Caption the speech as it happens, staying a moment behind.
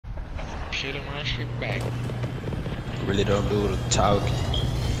shit and run shit back. Really don't do the talking.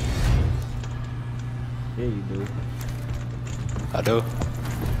 Yeah, you do. I do.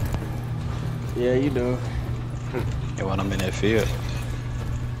 Yeah, you do. And when I'm in that field.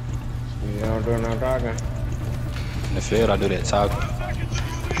 You don't do no talking. In the field, I do that talking.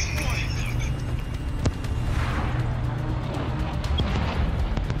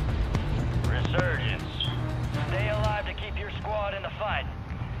 Resurgence. Stay alive to keep your squad in the fight.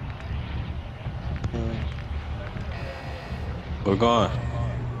 We're going.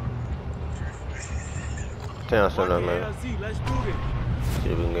 Tell us something, man. Let's do this. See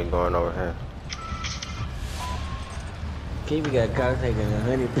if we can get going over here. Kiwi got caught taking a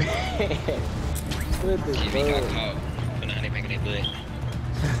honey pack. What the TV got fuck? caught. Put a honey pack in their butt.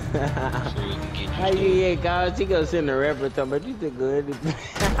 So we can get How you get caught? She gonna send a rapper talking about you took a honey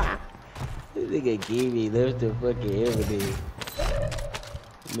pack. This nigga Kiwi lives the fucking everything.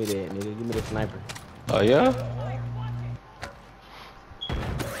 Give me that, nigga. Give me the sniper. Oh, yeah?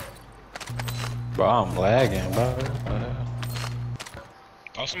 Bro, I'm lagging, bro.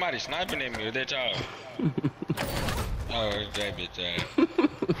 Oh, somebody sniping at me. Is that y'all? Oh, it's that bitch ass.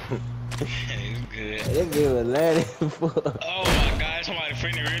 It's good. That bitch was loud as fuck. Oh my god, somebody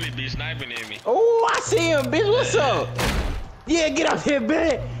finna really be sniping at me. Oh, I see him, bitch. What's up? Yeah, get up here,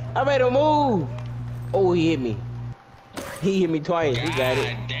 bitch. I made a move. Oh, he hit me. He hit me twice. God He got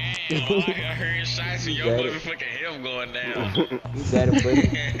it. damn, I heard shots and your got it. motherfucking health going down. You got it, buddy.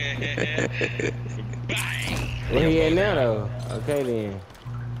 Bang! Where he at now, though? Okay, then.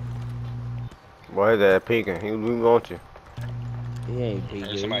 Boy, that peeking. We want you. He ain't peeking.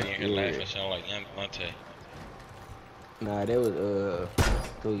 Heard somebody in here Yeah. laughing, sound like Young Monte. Nah, that was,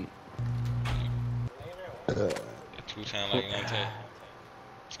 tweet. That two sound like Monte.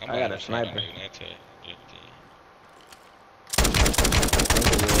 I got a sniper.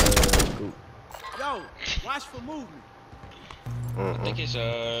 Yo, watch for movement. I think it's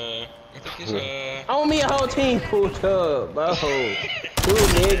On me, a whole team pulled up, bro. Two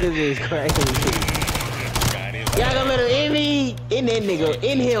niggas is crazy. Y'all gonna let him end me? End that nigga.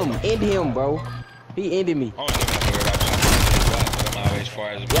 End him, bro. He ended me. Y'all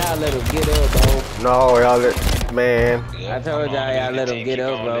let him get up, bro. No, y'all let, man. I told y'all let him get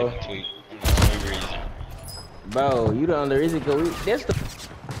up, bro. Bro, you the only reason, cause that's the.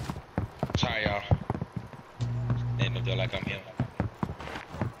 Sorry, y'all. Didn't feel like I'm him.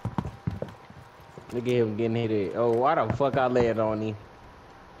 Look at him getting hit. Oh, why the fuck I laid on him?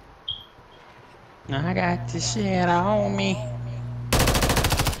 I got this shit on me.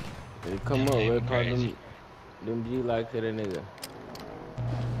 Hey, come up, let's call them G-like to the nigga.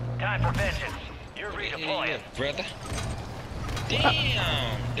 Time for vengeance. You're redeploying. Brother.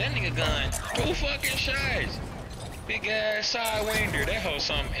 Damn, that nigga gun 2 fucking shots. Big ass sidewinder. That hoe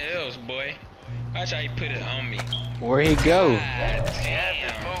something else, boy. Watch how he put it on me. Where he go? God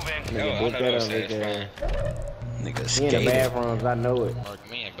damn. Moving. Yo, I know that was satisfying. Nigga He in the skated. bathrooms, I know it. Marked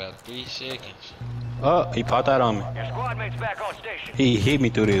me in about 3 seconds. Oh, he popped out on me. Your squad mates back on station. He hit me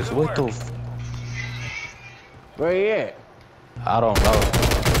through this. What the f? Where he at? I don't know.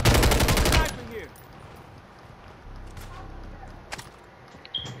 Sniper here.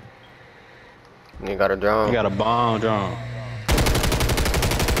 You got a drone. He got a bomb drone.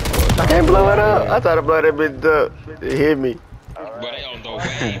 I can't blow it up. I tried to blow that bitch up. It hit me. But they on the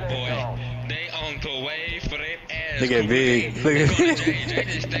way, boy. They on the way for that ass. Look at Big. Look at They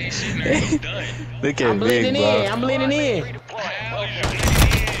just stay sitting there and done. Look I'm at bleeding Big, in. bro. I'm bleeding in. How is you bleeding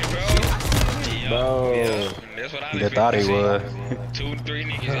in, bro? Bro. Yeah, that's what I They thought he was. 2, 3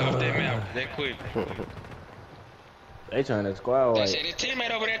 niggas off that map that quick. They trying to squad They wipe. said his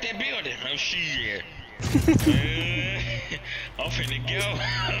teammate over there at that building. Oh shit. I'm finna go.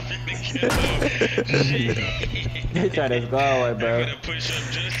 I'm finna go. Shit. They trying to squad wipe, bro. I'm finna push up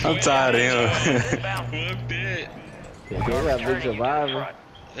just I'm tired of him. Fuck that. They got big survivor.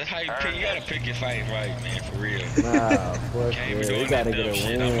 That's how you pick. You gotta pick your fight right, man, for real. Nah, fuck Can't be that. doing We gotta that get dumb a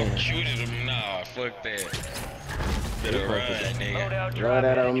shit. I'm win. gonna shoot him. Nah, fuck that. Better run, nigga. Loadout Draw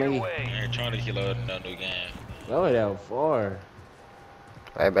that drop on headed your me. I way. ain't trying to kill another game. Blow it out far.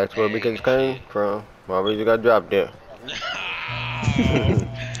 Right back to where we came from. Well, we just got dropped there.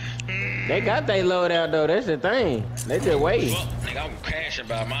 They got they load out though. That's the thing. They just wait. Fuck, nigga, I'm crashing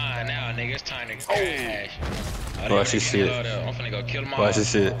by mine now, nigga. It's time to crash. Oh, they Watch gonna this get that shit. loadout. I'm finna go kill them all. Watch this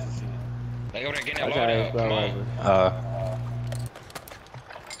shit. They over there getting that That's how they loadout. Come squad on. wipe.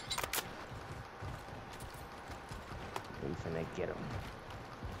 We finna get them.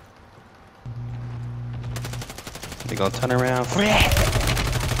 They gonna turn around.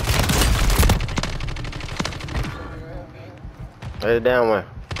 Lay it down one.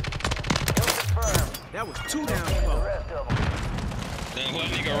 That was 2 down low. Then what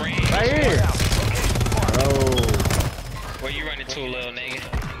nigga ran? Right here. Oh. Where you running to, little nigga?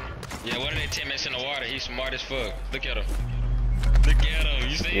 Yeah, one of their teammates in the water. He's smart as fuck. Look at him. Look at him.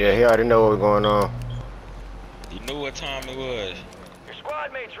 You see? Yeah, he already know what's going on. You knew what time it was. Your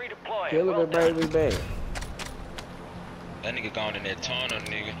squad mates redeploying. Kill him Well and done. bring me back. That nigga gone in that tunnel,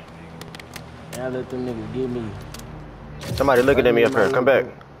 nigga. Now let them niggas get me. Somebody looking at me up here. Come back.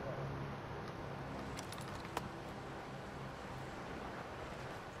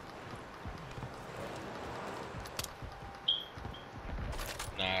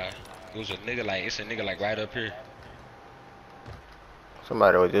 Nah, it was a nigga like, it's a nigga like right up here.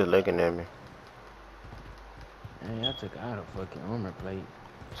 Somebody was just looking at me. Hey, I took out a fucking armor plate.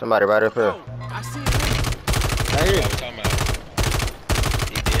 Somebody right up here. Oh, I see it. Right That's here. what I'm talking about.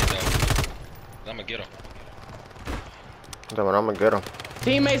 He did though. I'ma get him. I'm gonna get him.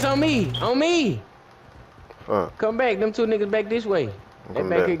 Teammates on me. On me. Fuck. Come back. Them 2 niggas back this way. They Come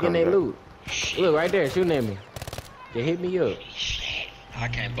back back, here getting come their back. loot. Look, right there. Shooting at me. They hit me up. I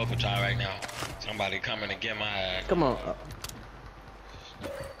can't fuck with y'all right now. Somebody coming to get my ass. Come on.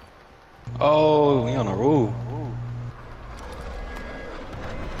 Oh, we on the roof.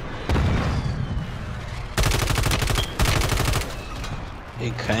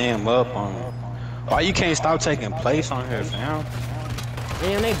 He came up on him. Why you can't stop taking place on here, fam?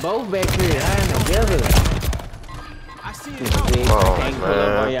 Man, they both back here. I am together. I see it. Big, Oh, I can't pull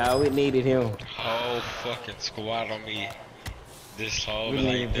up on man. y'all. We needed him. Whole fucking squad on me. This whole We like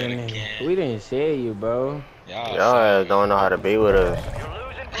needed that them. again. We didn't share you, bro. Y'all Y'all ass don't know how to be with us. You're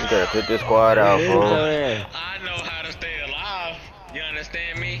losing You gotta put this squad out, Look fool. at I know how to stay alive. You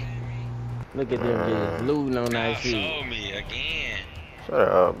understand me? them just looting on Y'all that shit. showed me again. Shut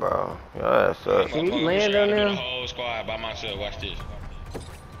up, bro. Y'all ass suck. Can we Motherfucker, land trying on to do them? The whole squad by myself. Watch this.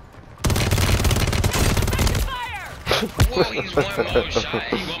 Whoa, he's one more shot.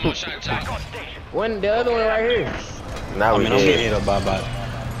 He's one more shot. The other one right here. Now I we mean, I'm getting did. hit up by about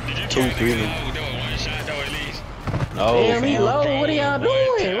Did you 2, 3. Oh, there was one shot though at least. No, Damn, he fam. low. What are y'all Boy,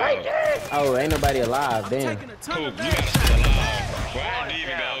 doing? Right there. Oh, ain't nobody alive. Damn. Taking a Cool, ton you of gotta bags. stay alive. Why did you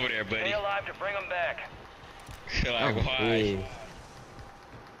even go over there, buddy? Stay alive to bring them back. Like, why? Yeah.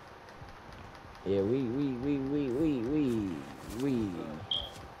 Yeah, we.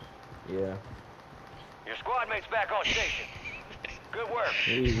 Yeah. Your squad mates back on station. Good work.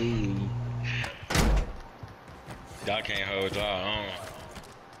 We. Y'all can't hold y'all on.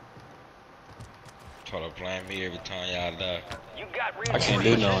 Try to blame me every time y'all die. You got I can't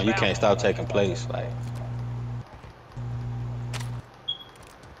do nothing. You can't stop taking place. Like,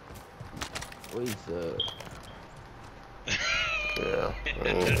 We suck. Yeah.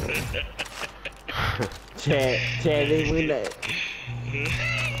 Mm. Chad, we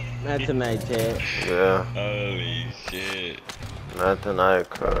not tonight, Chad. Yeah. Holy shit. Not tonight,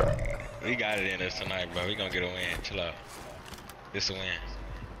 cuz. We got it in us tonight, bro. We gonna get a win. Chill out. This a win.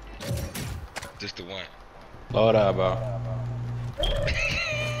 Just a win. load up, bro.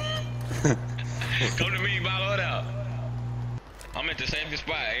 Come to me, bro. Load out. I'm at the safest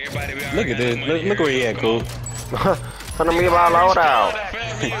spot. Everybody be Look at this. Look where he at, cool. Tell me about load out.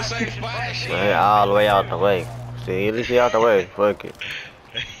 Safe spot, shit. Man, all the way out the way. See, at least he out the way. Fuck it.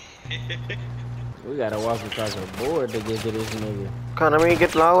 We gotta walk across the board to get to this nigga. Come to me,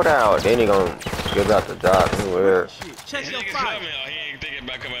 get load out. Then he gonna give out the job. He weird. Shit, check This your nigga fire. coming out. He ain't thinking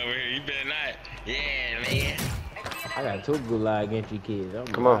about coming over here. You better not. Yeah, man. I got 2 gulag entry kids. Oh,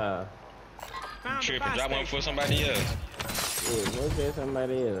 Come on. God. Found the Tripping. fire Drop one station. for somebody else. Yeah, what's that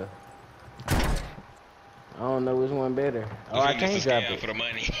somebody else? I don't know which one better. Oh, I This is can't a drop scam it. for the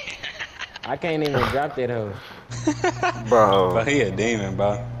money. I can't even drop that hoe. Bro. But he a demon,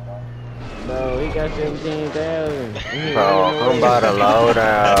 bro. Bro, he got 17,000. Bro, come by the load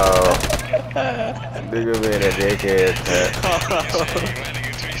out. Nigga being a dickhead.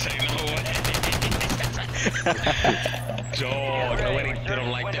 Dog, the way they did him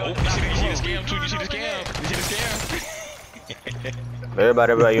like that. Oh, you see the scam too? You see the scam? You see the scam?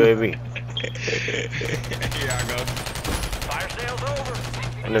 Everybody about UAV. Here I go. Fire sale's over.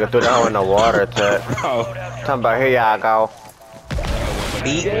 Nigga threw that hoe in the water, Ted. Oh, Talking about here y'all go.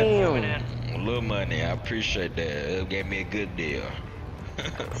 Damn. Little money, I appreciate that. It gave me a good deal.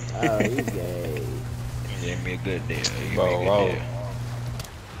 Oh, he gay. It gave me a good deal. It gave Bro, me a good bro. deal.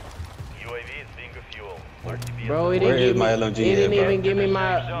 UAV is finger fuel. Bro, it Where didn't is give my me. LMG It didn't at, bro? even give me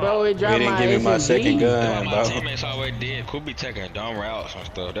my. Bro, it he dropped didn't my give me my SMG. second That's gun, why my bro. teammates always did. Could be taking dumb routes and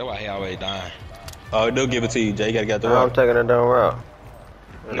stuff. That's why he always dying. Oh, they'll give it to you, Jay. You gotta get the I'm rock. taking it down route.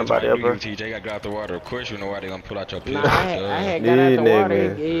 Ain't nobody up here. TJ got out the water. Of course, you know why they gonna pull out your Nah, pistol. I had got out These the water.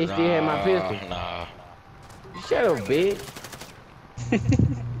 niggas. He still had my pistol. Nah, Shut up, bitch.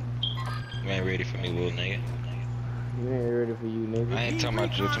 You ain't ready for me, little nigga. You ain't ready for you, nigga. I ain't talking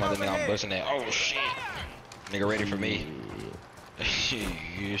about you, talking about the nigga I'm busting that. Oh shit. Nigga ready for me.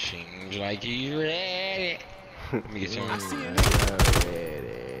 You seems like he's ready. Let me get some. I see a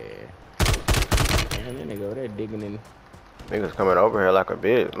Damn, that nigga over there digging in. Niggas coming over here like a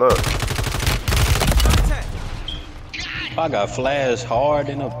bitch. Look. contact. I got flashed hard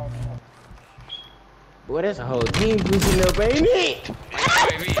in a. Boy, that's a whole team pushing up, ain't it? Baby.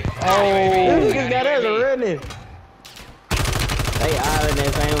 Oh, this nigga got us running. They all in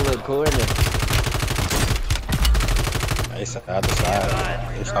that same little corner. They side to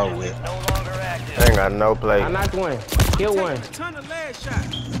side. It's over with. No longer active. Ain't got no play. I knocked one. Kill one. Take a ton of leg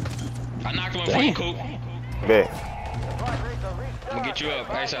shots. I knocked one for you, Coop. Bet. I'm gonna get you up.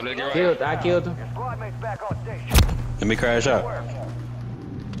 Hey, stop, let's get right. Killed. I killed him. Squad mates back on station. Let me crash out.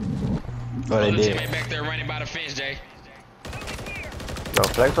 Oh, they The did. teammate back there running by the fence, Jay. No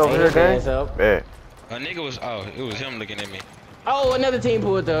flex over Ain't here, his gang? ass up. Bet. A nigga was, oh, it was him looking at me. Oh, another team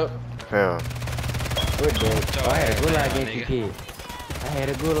pulled up. Yeah. We're dead. Your Oh, I had a ass good lie down, against you, nigga. kid. I had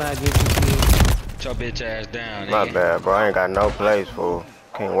a good lie against you, kid. Put your bitch ass down, My nigga. bad, bro. I ain't got no plays, fool.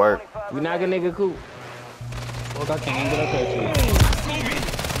 Can't work. You knock a nigga cool. Fuck, I can't get up there to you. Scooby,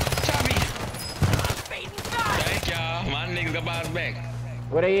 Choppy. Thank y'all. My niggas go buy us back.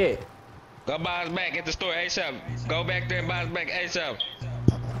 Where they at? Go buy us back at the store ASAP. Go back there and buy us back ASAP.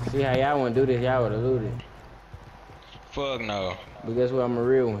 See how y'all wanna do this, y'all would've looted. Fuck no. But guess what? I'm a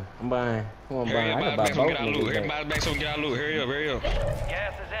real one. I'm buying. Who I'm Hurry buying? up, I buy can us buy back so we both get our loot. niggas Hurry up, back. buy us back so we get our loot. Hurry up, hurry up.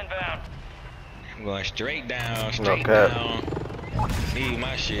 Gas is inbound. I'm going straight down, No straight cap. down. Need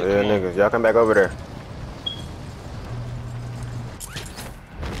my shit. Yeah, Come on. niggas. Y'all come back over there.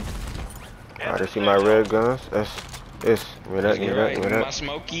 I just see my red guns. It's. Let's get right. Give me Give me my that.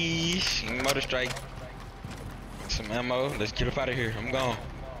 smokies. Give me motor strike. Some ammo. Let's get up out of here. I'm gone.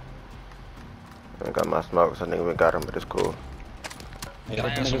 I ain't got my smoke, so nigga we got him, but it's cool. They Can I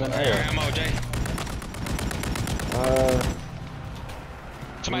got have the some niggas in air there. ammo, Jay?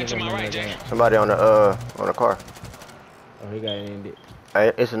 Somebody to my right, Jay. Somebody on the car. Oh, he got it in it.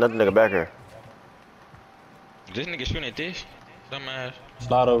 Hey, it's another nigga back here. This nigga shooting at this. Dumbass.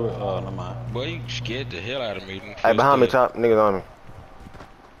 Slide over. Oh, never mind. Boy, you scared the hell out of me. Hey, behind me, top niggas on me.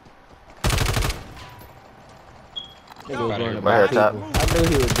 Nigga was Right going here, to right here, buy top. people. I knew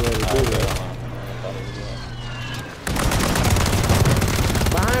he was going to do that.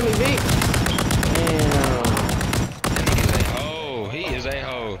 Behind me, Vic. Damn. That nigga's a hoe. He is a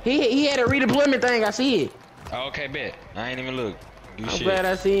hoe. He had a redeployment thing. I see it. Oh, okay, bet. I ain't even look. You I'm shit. glad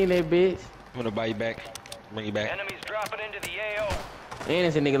I seen that bitch. I'm gonna buy you back. Bring you back. Enemies dropping into the AO. And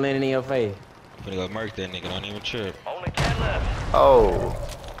it's a nigga landing in your face. I'm gonna go murk that nigga. Don't even trip. Only 10 left. Oh,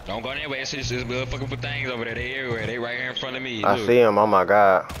 Don't go anywhere. It's just motherfucking for things over there. They everywhere. They right here in front of me. I Look. see him. Oh my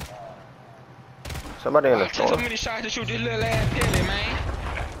god. Somebody in I the take so store. many shots to shoot this little ass pilly, man.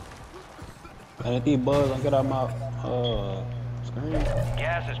 And if these bugs don't get out my screen.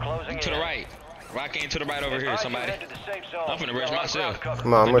 Gas is closing To the in. right. Rock in to the right over here, Advise you somebody. head to the safe zone. I'm finna rush Got a lot of myself. ground cover.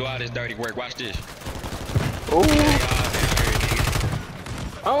 Come on, I'm I'm with do all this dirty work. Watch this. Ooh. They all down here,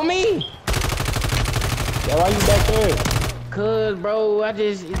 nigga. On me. Yeah, why you back there? Cause, bro, I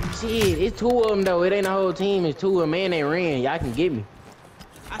just, shit, it's two of them, though. It ain't a whole team. It's two of them. Man, they ran. Y'all can get me.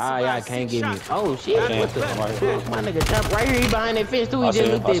 Ah, y'all survived can't 6 get me. shots. Oh, shit. Okay, What the I'm right fuck? here. My nigga jump right here. He behind that fence, too. He I just see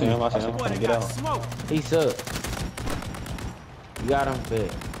him. looked I at see me. him. I see Boy, him. they Gonna get got out. smoked. He sucked. You got him?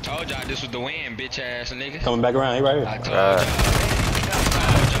 Bet. Told y'all this was the win, bitch ass nigga. Coming back around. He right I here. told y'all.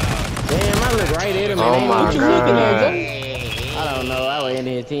 Damn, I look right at him. Oh and my ain't even looking at God. him. I don't know. I was in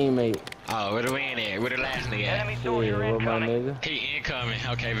his teammate. Oh, where the win at? Where the last nigga at? Enemy Shit, soldier what my incoming. nigga? He incoming.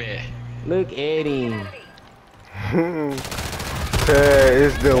 Okay, bet. Look at him.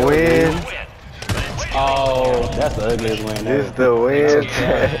 It's the win. Oh, that's the ugliest win ever. It's the win.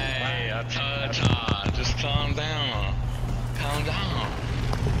 Hey, I told y'all. Just calm down. Calm down.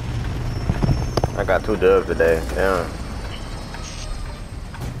 I got 2 dubs today. Damn.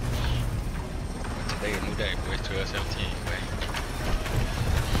 Today a new day, boys. 12-17.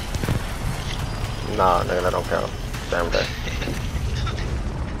 Nah, nigga, that don't count. Damn day.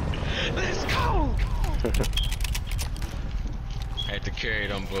 Let's go. Had to carry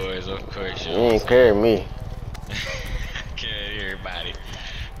them boys, of course. You ain't carry me. Carry everybody.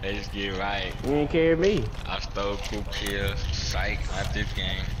 They just get right. You ain't carry me. I stole Coop kills. Psych. Not this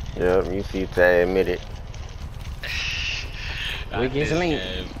game. Yep, you see to admit it. Not Weakest this link.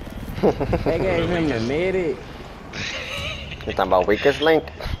 game. They gave him the medic. You talking about weakest link?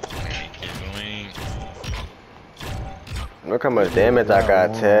 Weakest link. Look how much damage I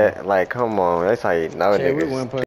got, Chad. Like, come on. That's how you know, Shit, we niggas. went